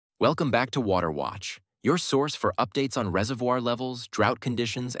Welcome back to Water Watch, your source for updates on reservoir levels, drought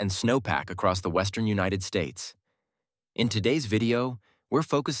conditions, and snowpack across the western United States. In today's video, we're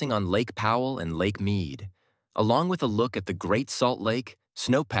focusing on Lake Powell and Lake Mead, along with a look at the Great Salt Lake,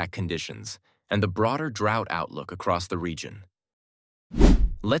 snowpack conditions, and the broader drought outlook across the region.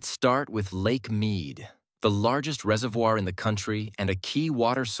 Let's start with Lake Mead, the largest reservoir in the country and a key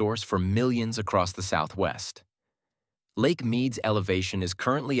water source for millions across the Southwest. Lake Mead's elevation is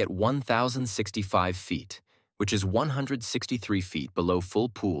currently at 1,065 feet, which is 163 feet below full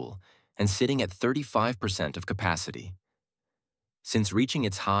pool and sitting at 35% of capacity. Since reaching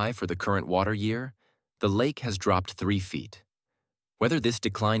its high for the current water year, the lake has dropped 3 feet. Whether this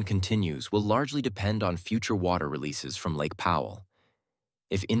decline continues will largely depend on future water releases from Lake Powell.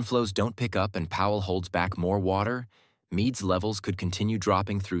 If inflows don't pick up and Powell holds back more water, Mead's levels could continue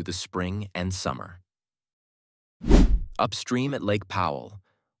dropping through the spring and summer. Upstream at Lake Powell,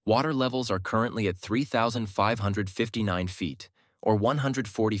 water levels are currently at 3,559 feet, or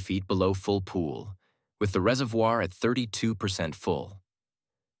 140 feet below full pool, with the reservoir at 32% full.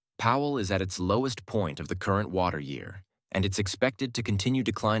 Powell is at its lowest point of the current water year, and it's expected to continue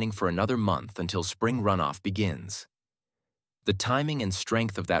declining for another month until spring runoff begins. The timing and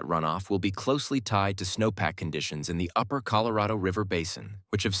strength of that runoff will be closely tied to snowpack conditions in the upper Colorado River Basin,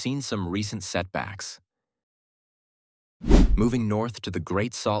 which have seen some recent setbacks. Moving north to the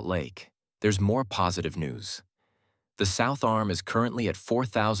Great Salt Lake, there's more positive news. The south arm is currently at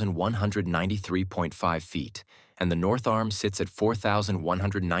 4,193.5 feet, and the north arm sits at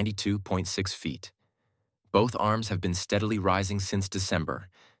 4,192.6 feet. Both arms have been steadily rising since December,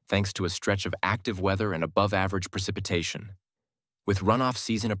 thanks to a stretch of active weather and above-average precipitation. With runoff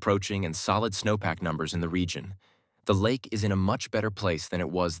season approaching and solid snowpack numbers in the region, the lake is in a much better place than it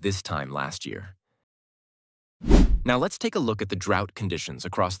was this time last year. Now let's take a look at the drought conditions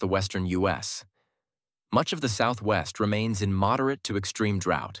across the western U.S. Much of the Southwest remains in moderate to extreme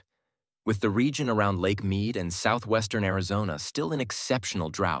drought, with the region around Lake Mead and southwestern Arizona still in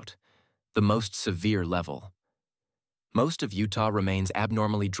exceptional drought, the most severe level. Most of Utah remains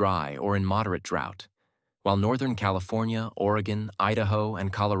abnormally dry or in moderate drought, while Northern California, Oregon, Idaho,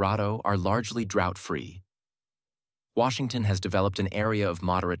 and Colorado are largely drought-free. Washington has developed an area of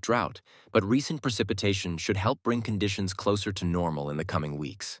moderate drought, but recent precipitation should help bring conditions closer to normal in the coming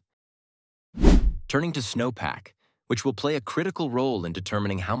weeks. Turning to snowpack, which will play a critical role in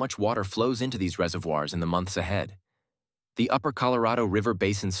determining how much water flows into these reservoirs in the months ahead. The upper Colorado River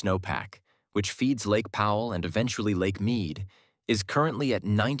Basin snowpack, which feeds Lake Powell and eventually Lake Mead, is currently at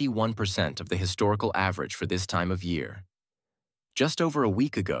 91% of the historical average for this time of year. Just over a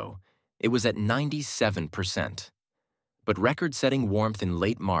week ago, it was at 97%. But record-setting warmth in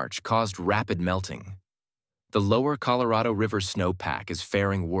late March caused rapid melting. The lower Colorado River snowpack is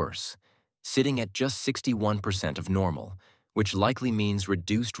faring worse, sitting at just 61% of normal, which likely means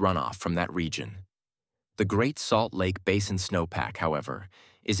reduced runoff from that region. The Great Salt Lake Basin snowpack, however,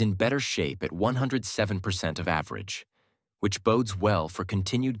 is in better shape at 107% of average, which bodes well for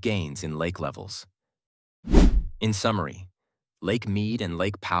continued gains in lake levels. In summary, Lake Mead and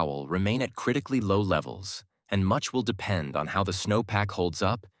Lake Powell remain at critically low levels, and much will depend on how the snowpack holds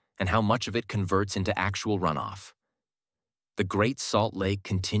up and how much of it converts into actual runoff. The Great Salt Lake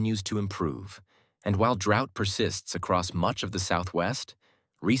continues to improve, and while drought persists across much of the Southwest,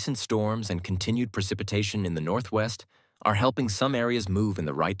 recent storms and continued precipitation in the Northwest are helping some areas move in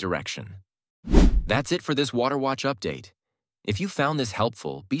the right direction. That's it for this Water Watch update. If you found this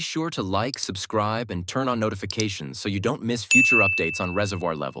helpful, be sure to like, subscribe, and turn on notifications so you don't miss future updates on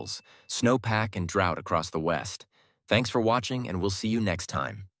reservoir levels, snowpack, and drought across the West. Thanks for watching, and we'll see you next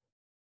time.